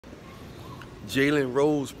Jalen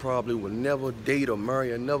Rose probably will never date or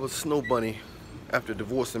marry another snow bunny after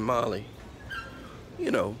divorcing Molly. You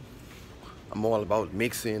know, I'm all about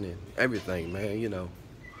mixing and everything, man. You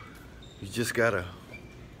just gotta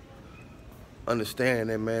understand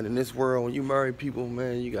that, man. In this world, when you marry people,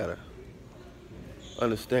 man, you gotta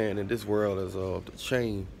understand that this world is the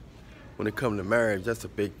chain. When it comes to marriage, that's a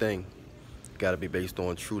big thing. Gotta be based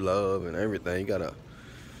on true love and everything. You gotta,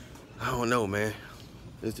 I don't know, man.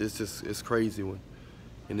 It's crazy when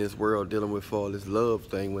in this world dealing with all this love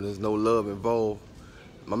thing when there's no love involved.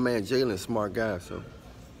 My man Jalen's a smart guy, so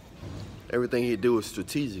everything he do is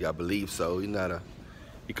strategic, I believe. So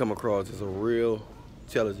he come across as a real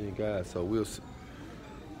intelligent guy. So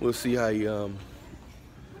we'll see how he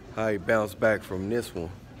bounce back from this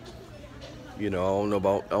one. I don't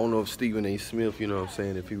know if Stephen A. Smith, you know what I'm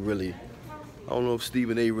saying, I don't know if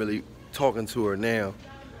Stephen A. really talking to her now.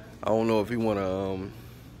 I don't know if he want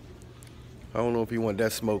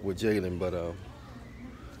that smoke with Jalen, but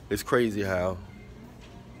it's crazy how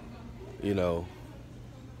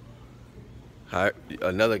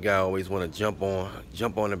another guy always want to jump on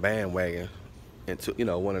the bandwagon and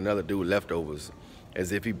want another dude leftovers,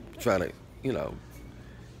 as if he trying to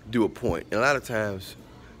do a point. And a lot of times,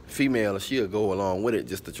 female, she'll go along with it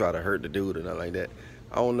just to try to hurt the dude or nothing like that.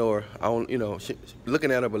 I don't know her.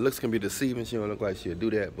 Looking at her, but looks can be deceiving. She don't look like she'll do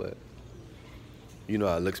that, but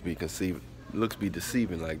how looks be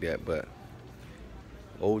deceiving like that. But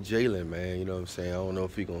old Jalen, man, you know what I'm saying? I don't know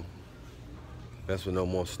if he gonna mess with no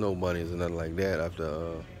more snow bunnies or nothing like that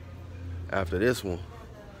after this one.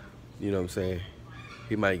 You know what I'm saying?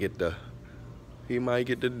 He might get the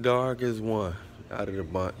darkest one out of the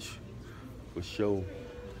bunch, for sure.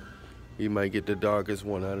 He might get the darkest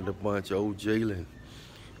one out of the bunch. Old Jalen.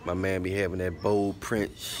 My man be having that bold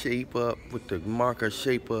print shape up with the marker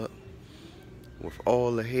shape up with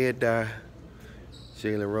all the hair dye.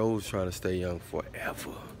 Jalen Rose trying to stay young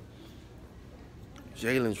forever.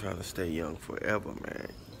 Jalen trying to stay young forever,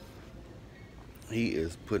 man. He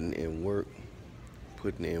is putting in work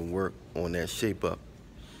on that shape up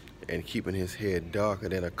and keeping his hair darker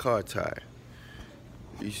than a car tire.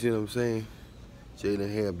 You see what I'm saying?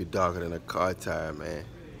 Jalen hair be darker than a car tire, man.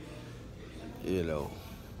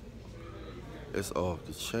 It's off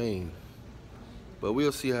the chain. But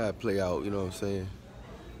we'll see how it play out, you know what I'm saying?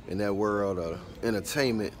 In that world of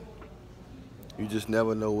entertainment, you just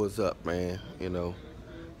never know what's up, man, And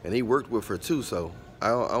he worked with her too, so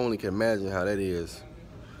I only can imagine how that is.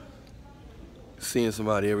 Seeing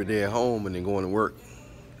somebody every day at home and then going to work,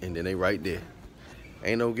 and then they right there.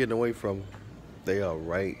 Ain't no getting away from them. They are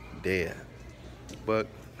right there. But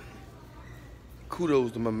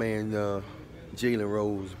kudos to my man Jalen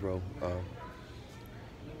Rose, bro.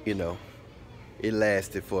 It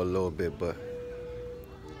lasted for a little bit, but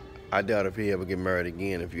I doubt if he ever get married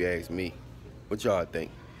again, if you ask me. What y'all think?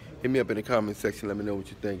 Hit me up in the comment section. Let me know what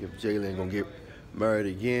you think. If Jalen gonna get married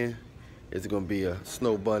again, is it gonna be a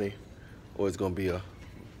snow bunny or is it gonna be a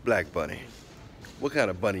black bunny? What kind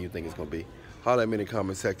of bunny you think it's gonna be? Holler at me in the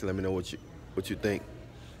comment section. Let me know what you think.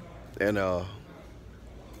 And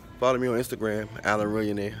follow me on Instagram, Alan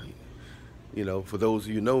Millionaire. For those of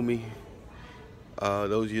you who know me,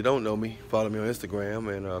 those of you who don't know me, follow me on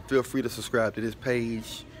Instagram, and feel free to subscribe to this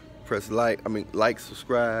page. Press like,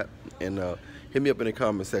 subscribe, and hit me up in the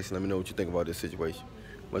comment section. Let me know what you think about this situation.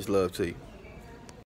 Much love to you.